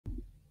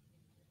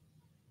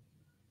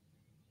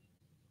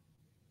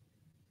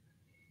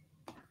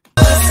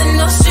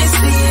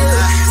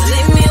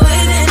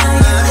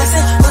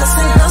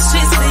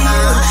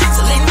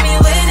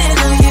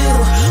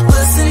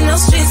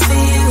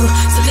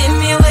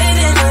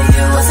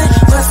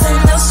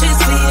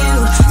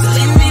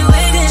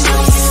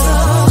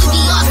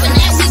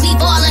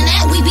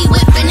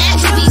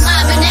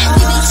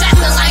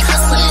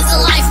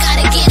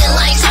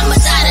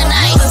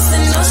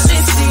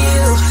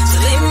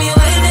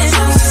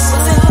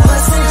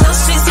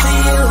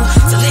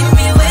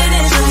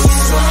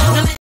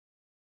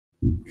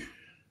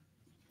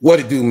What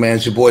it do, man?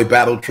 It's your boy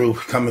Battle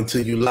Truth coming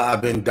to you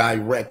live and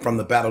direct from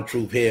the Battle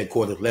Truth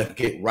headquarters. Let's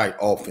get right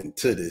off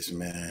into this,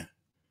 man.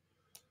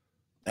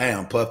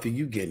 Damn, Puffy,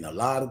 you getting a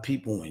lot of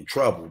people in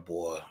trouble,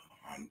 boy.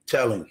 I'm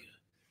telling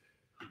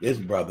you, this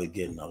brother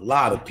getting a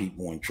lot of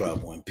people in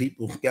trouble, and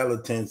people's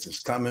skeletons is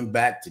coming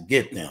back to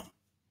get them.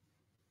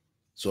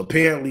 So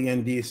apparently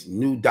in this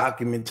new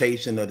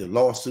documentation of the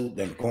lawsuit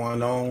that's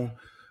going on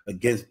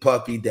against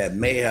Puffy that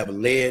may have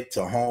led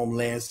to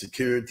Homeland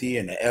Security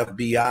and the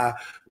FBI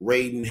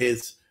raiding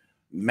his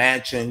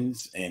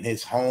mansions and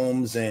his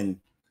homes in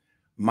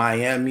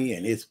Miami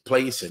and his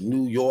place in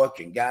New York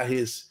and got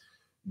his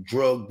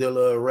drug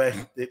dealer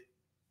arrested.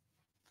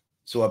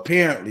 So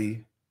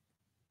apparently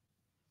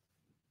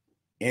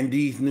in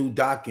these new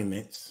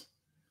documents,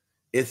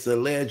 it's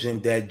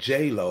alleging that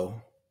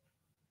J-Lo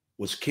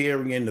was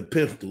carrying the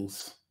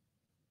pistols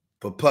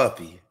for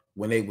Puffy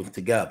when they was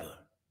together,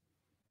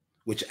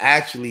 which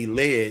actually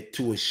led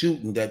to a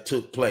shooting that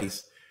took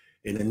place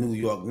in a New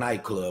York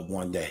nightclub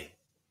one day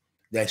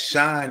that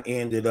Shine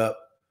ended up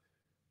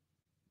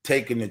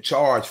taking the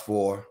charge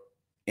for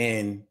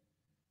and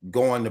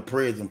going to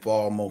prison for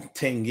almost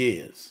 10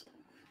 years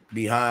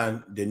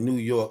behind the New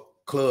York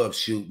club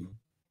shooting.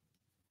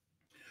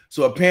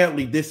 So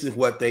apparently this is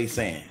what they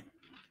saying.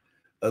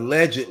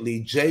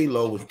 Allegedly,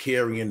 J-Lo was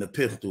carrying the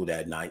pistol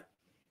that night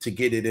to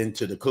get it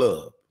into the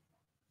club.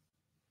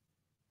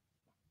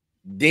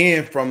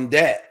 Then from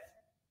that,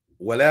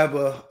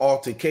 whatever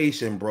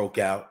altercation broke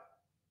out,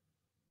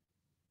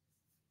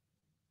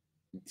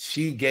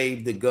 she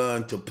gave the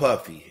gun to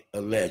Puffy,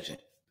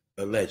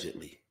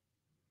 allegedly.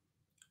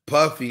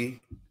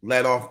 Puffy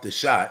let off the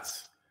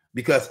shots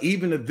because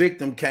even the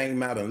victim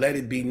came out and let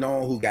it be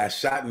known who got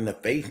shot in the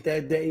face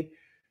that day,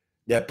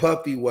 that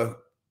Puffy was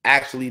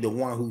actually the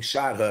one who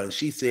shot her. And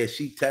she said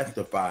she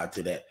testified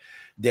to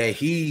that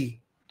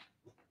he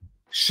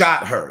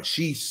shot her.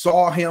 She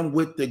saw him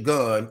with the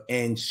gun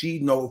and she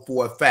know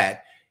for a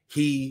fact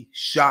he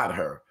shot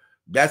her.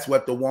 That's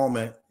what the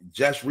woman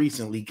just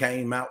recently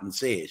came out and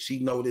said. She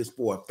know this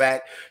for a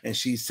fact and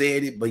she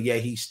said it, but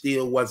yet he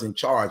still wasn't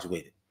charged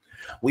with it.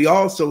 We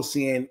also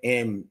seeing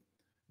in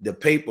the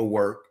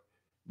paperwork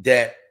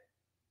that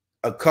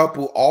a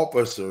couple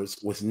officers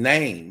was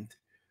named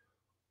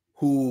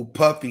who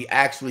Puffy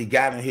actually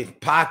got in his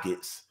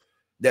pockets,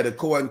 that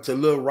according to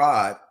Lil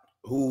Rod,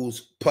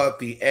 who's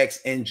Puffy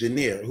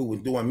ex-engineer who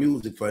was doing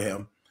music for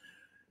him,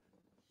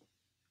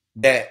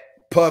 that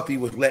Puffy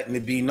was letting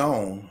it be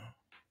known,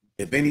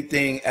 if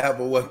anything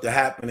ever was to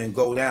happen and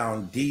go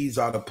down, these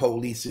are the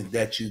police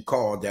that you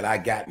called that I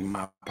got in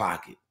my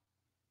pocket.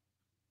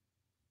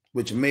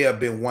 Which may have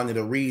been one of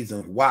the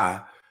reasons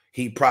why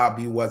he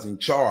probably wasn't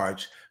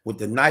charged with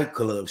the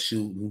nightclub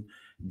shooting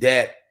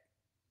that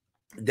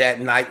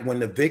night when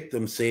the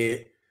victim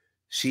said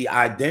she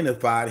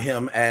identified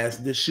him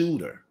as the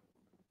shooter.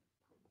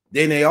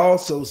 Then they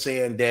also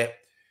saying that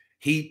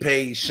he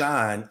paid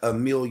Shine $1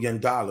 million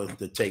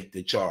to take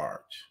the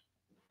charge.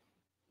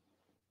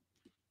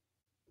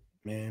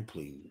 Man,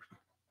 please.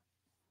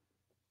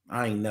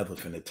 I ain't never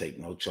finna take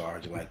no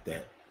charge like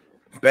that.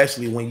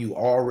 Especially when you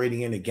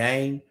already in the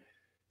game.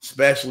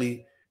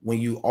 Especially when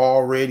you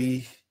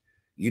already,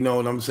 you know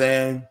what I'm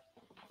saying?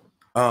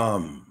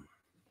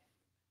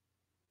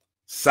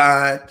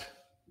 Signed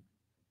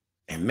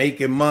and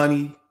making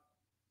money.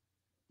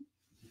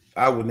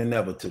 I would have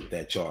never took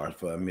that charge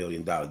for $1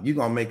 million. You're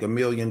gonna make $1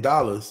 million.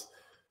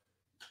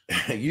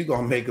 You're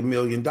gonna make $1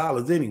 million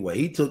anyway.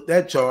 He took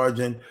that charge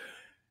and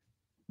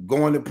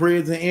going to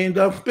prison and ended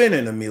up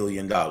spending $1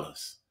 million.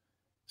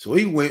 So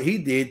he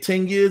did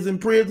 10 years in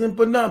prison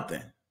for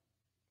nothing.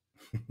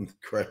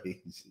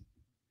 Crazy.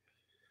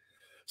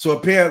 So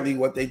apparently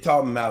what they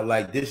talking about,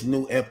 like this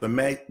new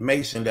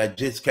information that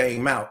just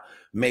came out,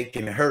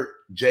 making hurt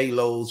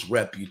J-Lo's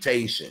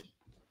reputation.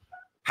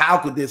 How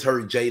could this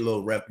hurt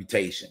J-Lo's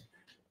reputation?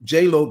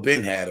 J-Lo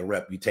been had a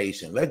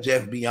reputation. Let's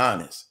just be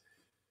honest.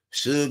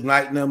 Suge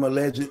Knight and them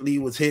allegedly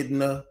was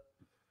hitting her.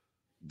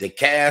 The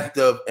cast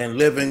of In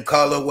Living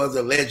Color was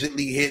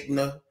allegedly hitting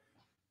her.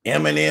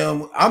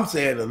 Eminem, I'm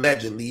saying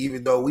allegedly,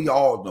 even though we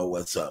all know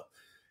what's up.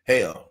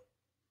 Hell,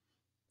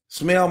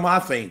 smell my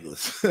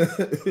fingers.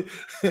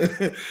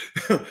 The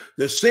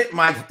scent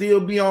might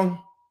still be on.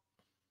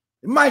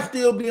 It might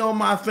still be on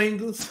my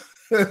fingers.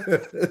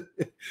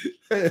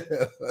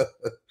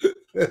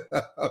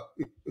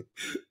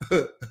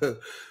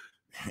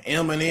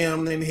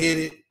 Eminem then hit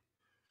it.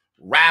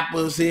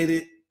 Rappers hit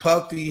it.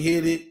 Puffy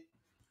hit it.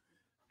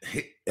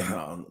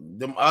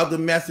 Them other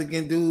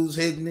Mexican dudes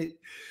hitting it.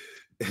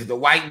 The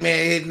white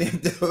man hitting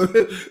it.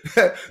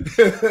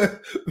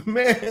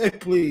 Man,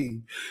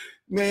 please.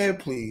 Man,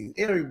 please.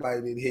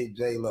 Everybody did hit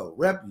J-Lo.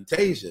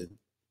 Reputation.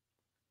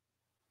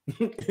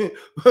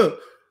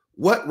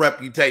 What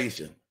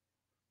reputation?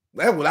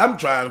 That's what I'm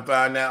trying to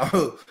find out.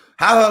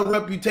 How her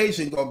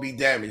reputation gonna be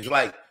damaged?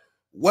 Like,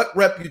 what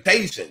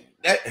reputation?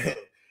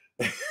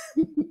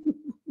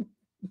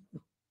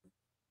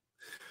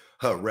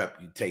 Her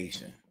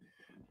reputation.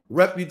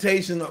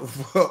 Reputation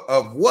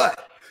of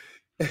what?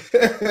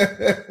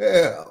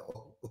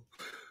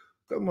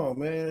 Come on,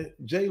 man.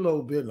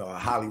 J-Lo been a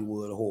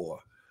Hollywood whore,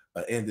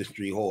 an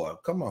industry whore.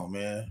 Come on,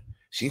 man.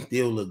 She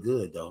still look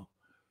good though.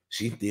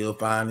 She still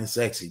fine and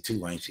sexy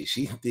too, ain't she?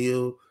 She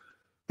still,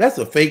 that's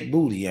a fake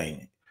booty,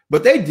 ain't it?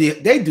 But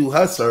they do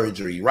her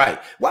surgery right.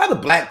 Why the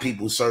black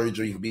people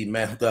surgery be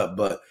messed up,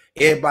 but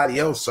everybody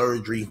else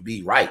surgery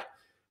be right?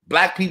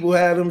 Black people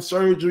have them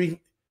surgery,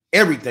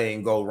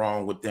 everything go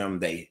wrong with them.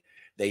 They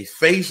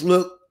face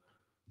look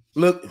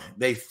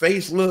they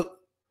face look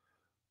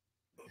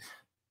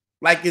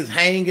like it's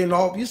hanging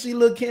off. You see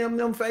Lil' Kim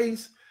them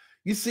face?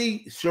 You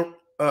see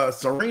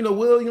Serena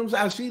Williams,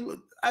 how she look?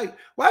 Like,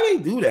 why they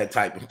do that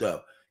type of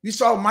stuff? You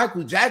saw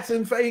Michael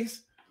Jackson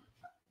face?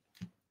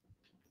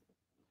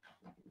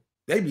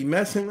 They be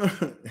messing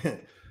her.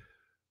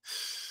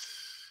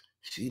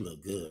 She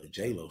look good.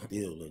 J-Lo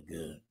still look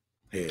good.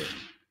 Here.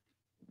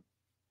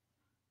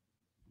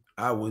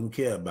 I wouldn't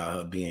care about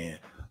her being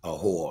a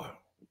whore.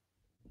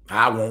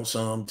 I want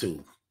some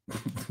too.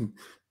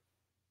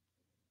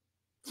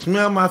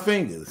 Smell my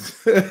fingers.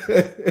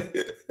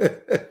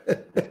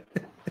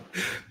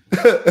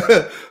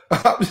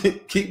 I'm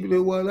just keeping it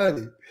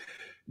 100.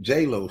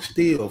 J-Lo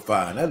still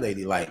fine. That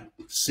lady like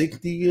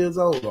 60 years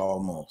old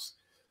almost.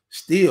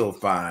 Still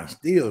fine,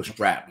 still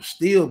strapped,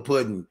 still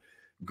putting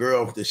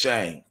girls to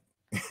shame.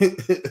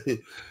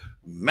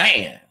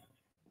 Man,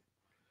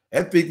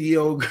 that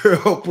 50-year-old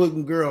girl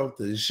putting girls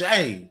to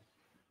shame.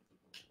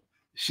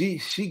 She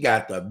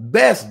got the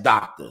best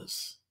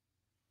doctors.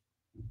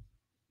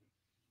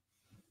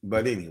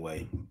 But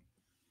anyway,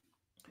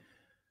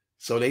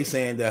 so they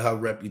saying that her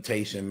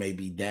reputation may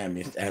be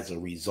damaged as a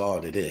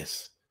result of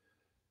this.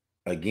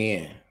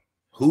 Again,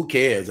 who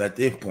cares at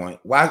this point?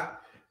 Why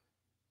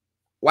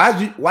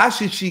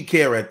should she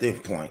care at this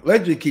point?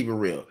 Let's just keep it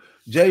real.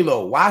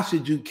 J-Lo, why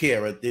should you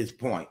care at this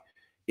point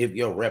if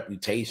your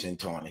reputation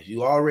tarnished?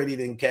 You already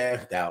done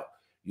cashed out.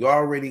 You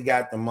already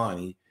got the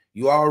money.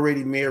 You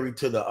already married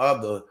to the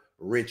other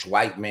rich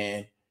white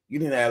man. You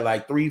didn't have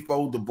like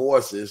 3-4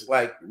 divorces.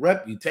 Like,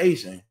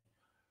 reputation.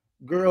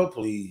 Girl,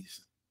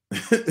 please.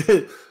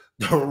 The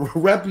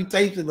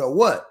reputation of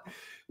what?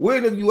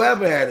 When have you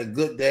ever had a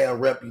good damn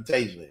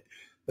reputation?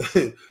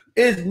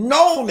 It's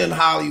known in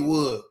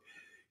Hollywood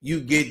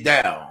you get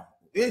down.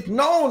 It's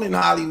known in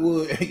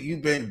Hollywood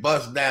you've been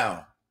bust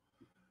down,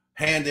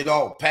 handed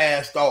off,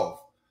 passed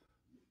off.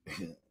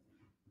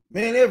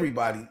 Man,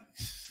 everybody.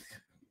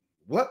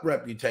 What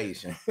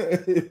reputation?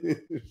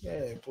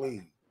 Yeah,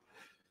 please.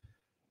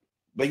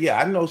 But yeah,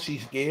 I know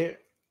she's scared.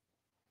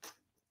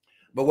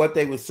 But what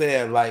they were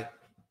saying, like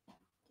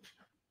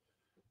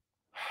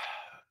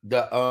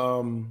the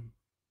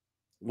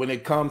when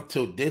it comes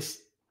to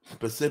this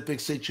specific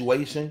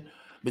situation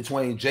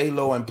between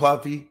J-Lo and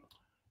Puffy,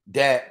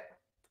 that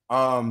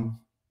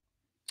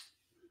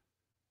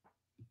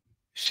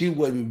she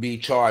wouldn't be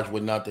charged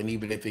with nothing,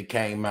 even if it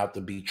came out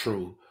to be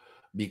true,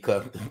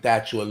 because the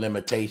statute of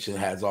limitation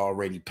has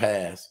already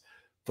passed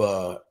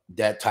for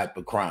that type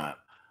of crime.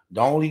 The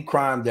only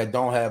crime that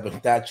don't have a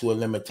statute of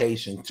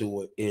limitation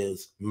to it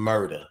is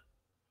murder.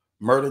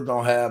 Murder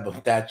don't have a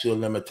statute of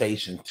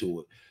limitation to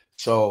it.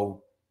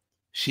 So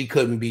she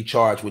couldn't be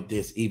charged with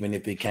this, even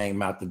if it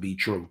came out to be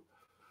true.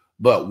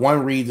 But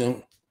one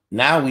reason,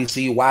 now we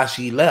see why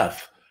she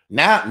left.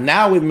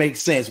 Now it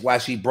makes sense why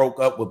she broke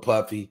up with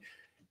Puffy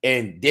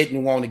and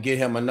didn't want to give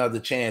him another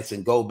chance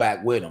and go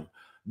back with him,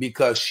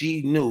 because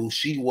she knew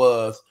she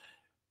was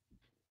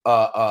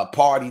a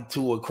party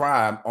to a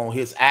crime on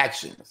his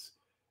actions.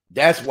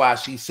 That's why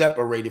she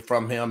separated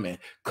from him and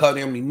cut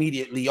him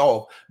immediately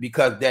off,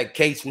 because that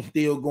case was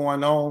still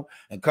going on.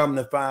 And come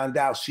to find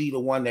out, she the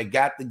one that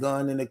got the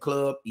gun in the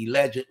club,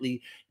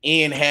 allegedly,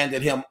 and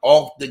handed him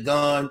off the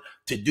gun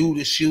to do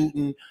the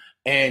shooting.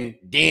 And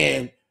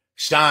then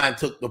Shine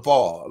took the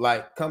fall.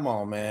 Like, come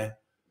on, man.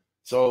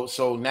 So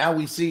now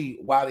we see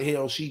why the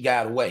hell she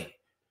got away.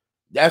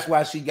 That's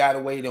why she got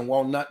away, didn't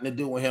want nothing to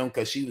do with him,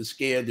 because she was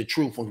scared the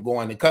truth was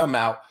going to come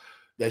out,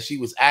 that she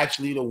was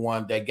actually the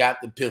one that got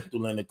the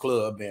pistol in the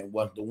club and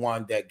was the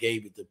one that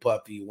gave it to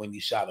Puffy when he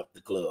shot up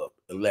the club,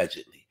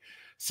 allegedly.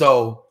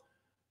 So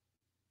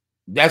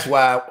that's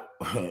why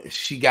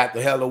she got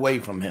the hell away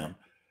from him,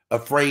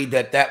 afraid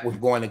that that was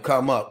going to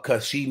come up,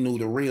 because she knew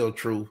the real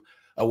truth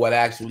of what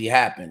actually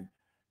happened,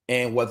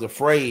 and was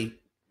afraid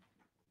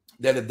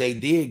that if they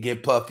did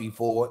get Puffy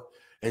for it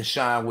and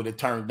Shine would have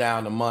turned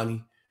down the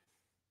money,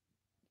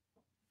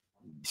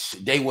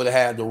 they would have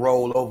had to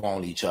roll over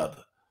on each other.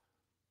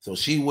 So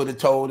she would have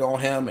told on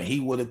him and he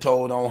would have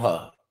told on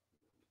her.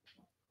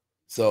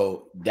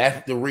 So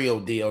that's the real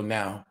deal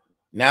now.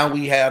 Now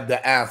we have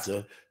the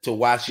answer to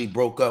why she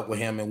broke up with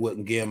him and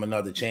wouldn't give him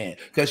another chance.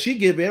 Because she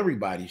give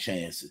everybody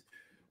chances.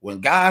 When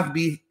guys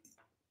be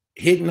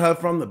hitting her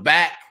from the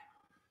back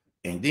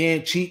and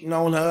then cheating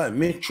on her and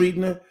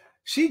mistreating her,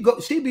 she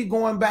be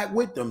going back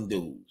with them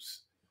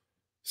dudes.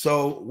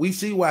 So we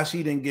see why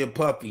she didn't give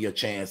Puffy a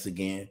chance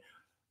again,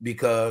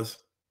 because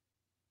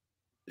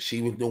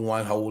she was the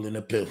one holding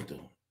the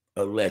pistol,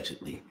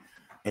 allegedly.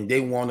 And they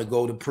want to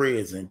go to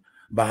prison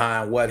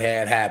behind what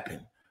had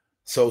happened.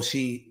 So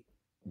she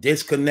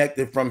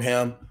disconnected from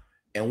him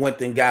and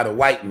went and got a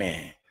white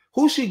man.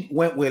 Who she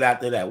went with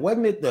after that?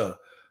 Wasn't it the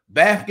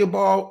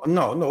basketball?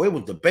 No, it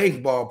was the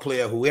baseball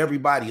player who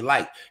everybody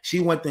liked. She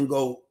went and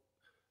go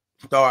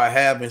start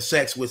having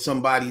sex with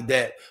somebody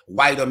that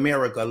white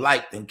America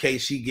liked in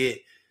case she get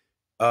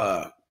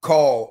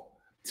called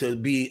to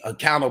be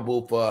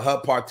accountable for her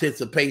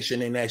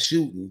participation in that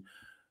shooting.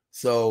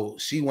 So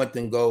she went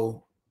and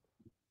go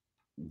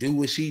do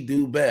what she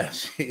do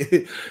best.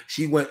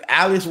 She went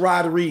Alice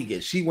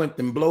Rodriguez. She went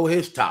and blow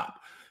his top.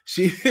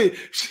 She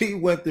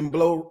went and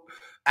blow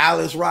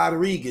Alice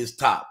Rodriguez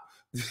top.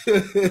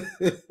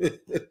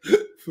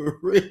 For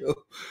real,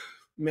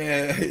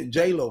 man.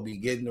 J-Lo be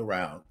getting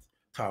around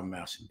talking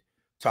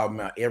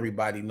about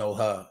everybody know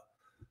her.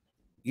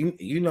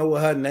 You know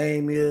what her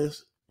name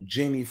is?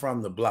 Jenny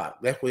from the block.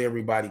 That's what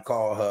everybody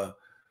call her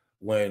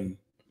when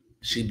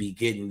she be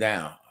getting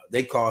down.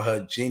 They call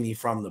her Jenny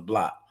from the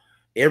block.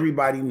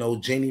 Everybody know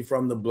Jenny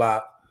from the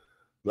block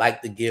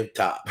like to give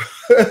top.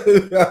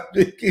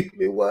 Just keep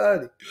it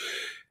 100.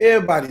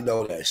 Everybody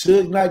know that.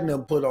 Suge Knight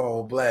them put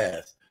on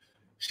blast.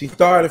 She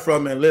started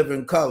from In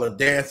Living Color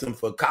dancing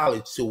for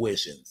college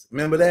tuitions.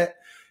 Remember that?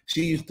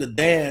 She used to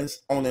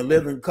dance on In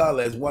Living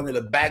Color as one of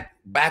the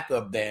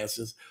backup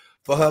dancers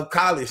for her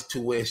college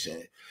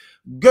tuition.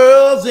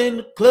 Girls in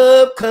the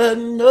club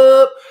cutting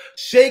up,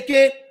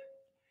 shaking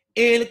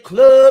in the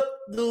club,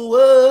 the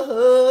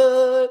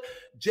world.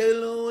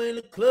 J-Lo in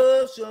the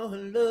club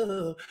showing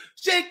love,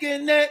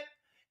 shaking that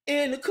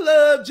in the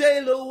club,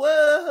 J-Lo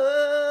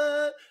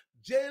world.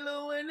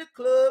 J-Lo in the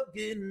club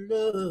getting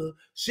love,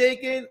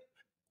 shaking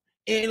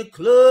in the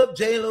club,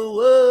 J-Lo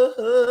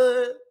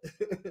world.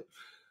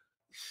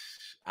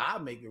 I'll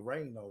make it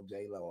rain on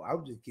J-Lo.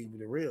 I'm just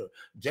keeping it real.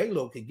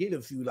 J-Lo could get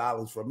a few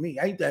dollars from me.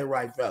 Ain't that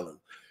right, fellas?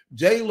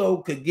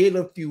 J-Lo could get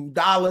a few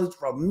dollars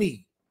from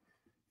me.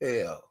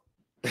 Hell,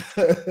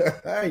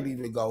 I ain't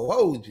even gonna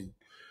hold you.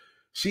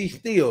 She's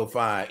still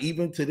fine,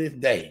 even to this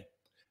day.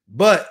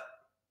 But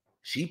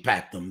she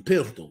packed them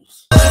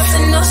pistols.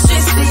 Bustin' no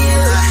streets for you,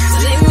 so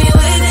leave me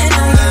waiting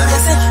on you.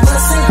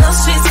 Bustin' no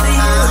streets for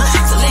you,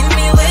 so leave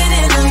me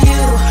waiting on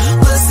you.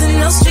 Bustin'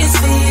 no streets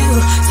for you.